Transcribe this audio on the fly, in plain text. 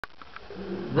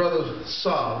brother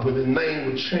Saul, when his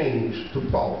name was changed to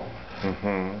Paul,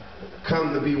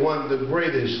 come to be one of the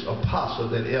greatest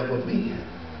apostles that ever been.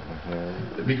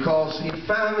 Because he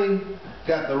finally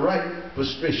got the right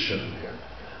prescription.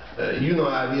 You know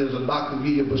how it is, a doctor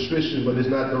give you a prescription, but it's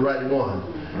not the right one.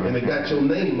 And it got your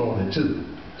name on it too.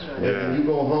 And you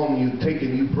go home, you take it,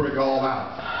 and you break all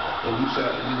out. And you say,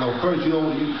 you know, first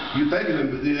you thinking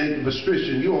it ain't the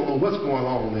prescription, you don't know what's going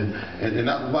on, and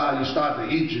after a while you start to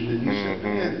itching, and you say,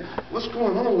 man, what's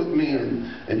going on with me?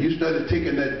 And you started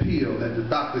taking that pill that the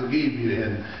doctor gave you,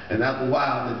 and after a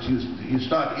while that you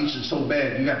start itching so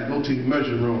bad, you got to go to the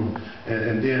emergency room,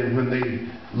 and then when they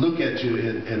look at you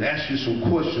and ask you some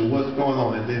questions, what's going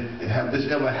on, and have this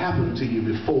ever happened to you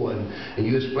before, and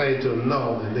you explain to them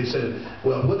no, and they say,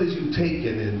 well, what is you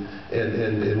taking,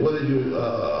 and what is you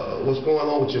what's going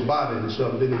on with your body and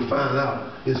stuff. Then you find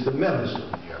out it's the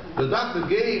medicine. The doctor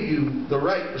gave you the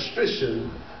right prescription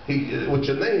with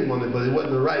your name on it, but it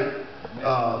wasn't the right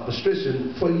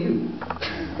prescription for you.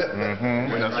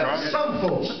 Some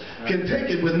folks can take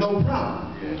it with no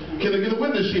problem. Can I get a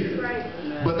witness here?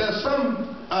 But there's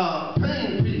some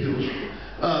pain pills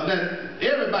that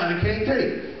everybody can't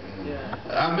take.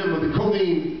 I remember the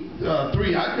codeine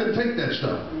 3, I couldn't take that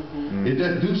stuff. It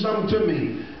just do something to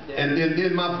me. And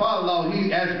then my father-in-law,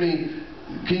 he asked me,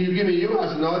 can you give me yours? I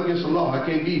said, no, against the law, I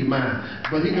can't give you mine.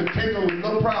 But he could take them with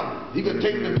no problem. He could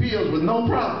take the pills with no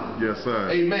problem. Yes, sir.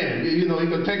 Amen. You know, he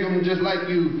could take them just like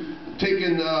you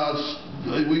taking,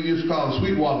 we used to call them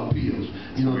Sweetwater pills.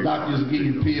 You know, doctors give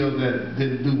you pills that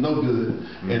didn't do no good.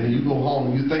 And you go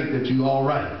home and you think that you're all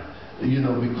right. You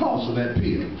know, because of that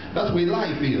pill. That's the way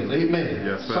life is. Amen.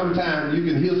 Yes, sir. Sometimes you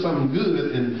can hear something good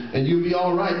and you'll be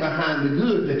all right behind the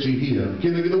good that you hear.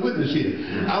 Can I get a witness here?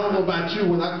 I don't know about you.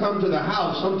 When I come to the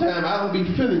house, sometimes I don't be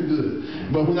feeling good.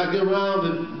 But when I get around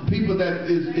the people that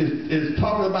is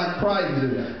talking about Christ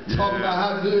and talking about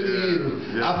how good he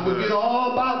is, I forget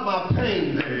all about my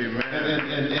pain.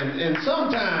 And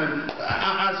sometimes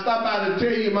I stop by to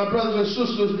tell you, my brothers and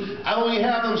sisters, I don't even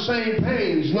have them same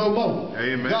pains no more.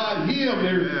 Amen. God healed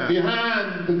me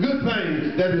behind the good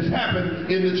thing that has happened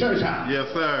in the church house.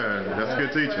 Yes, sir. That's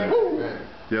good teaching.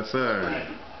 Yes, sir.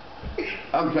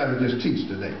 I'm trying to just teach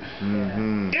today.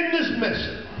 In this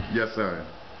message, yes, sir,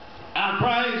 our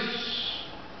Christ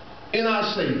and our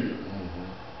Savior,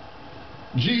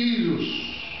 Jesus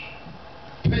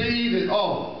paid it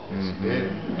all.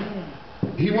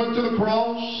 He went to the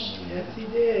cross. Yes, he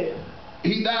did.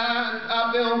 He died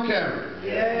out there on Calvary.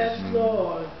 Yes,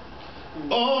 Lord.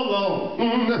 Oh, Lord.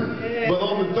 But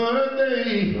on the third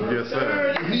day, yes,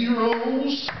 sir, he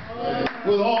rose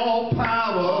with all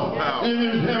power in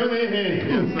his heavenly hand.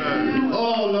 Yes, sir.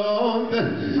 Oh, Lord.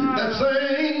 That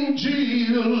same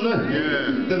Jesus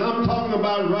that I'm talking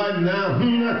about right now,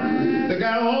 that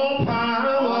got all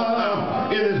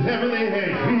power in his heavenly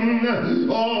hand.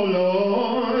 Oh,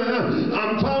 Lord.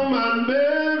 I'm talking about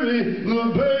Mary,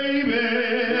 little baby.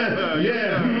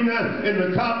 In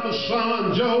the copper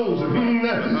son Joseph.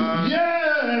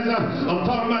 Yes, I'm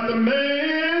talking about the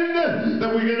man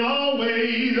that we can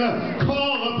always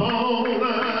call upon.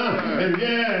 And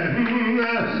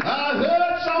I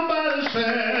heard somebody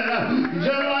say,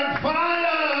 just like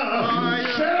fire,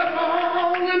 set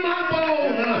on in my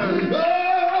bones.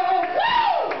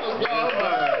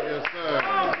 Yes, sir.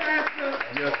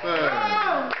 Yes, sir.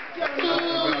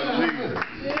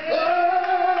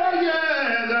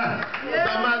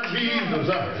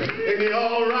 Ain't he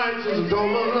all right, Sister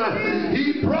Thomas? He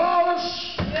brought us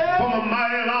from a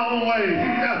mighty long way.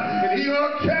 And he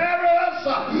will carry us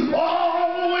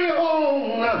all the way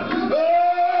home.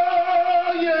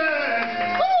 Oh,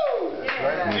 yes. Woo!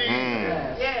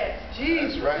 Yes,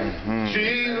 Jesus. That's right.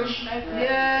 Jesus.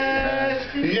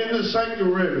 Yes. He in the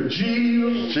sanctuary.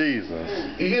 Jesus.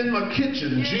 Jesus. He in my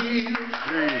kitchen. Jesus.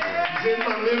 He's in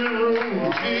my living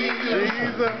room.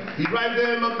 Jesus. He's right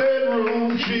there in my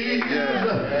bedroom.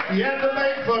 Jesus. He at the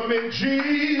bank for me.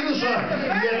 Jesus. He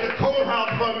at the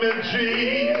courthouse for me.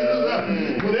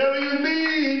 Jesus. Whatever you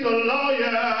need, the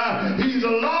lawyer. He's a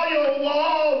lawyer,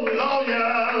 war lawyer.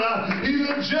 He's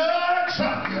a judge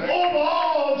over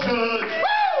all judge.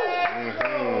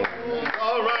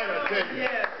 All right, I tell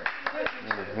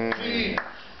you.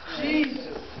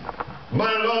 Jesus.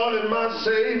 My Lord and my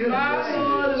Savior. My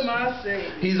Lord and my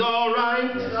Savior. He's all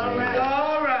right. He's all right.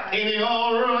 All right. Ain't he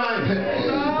all right?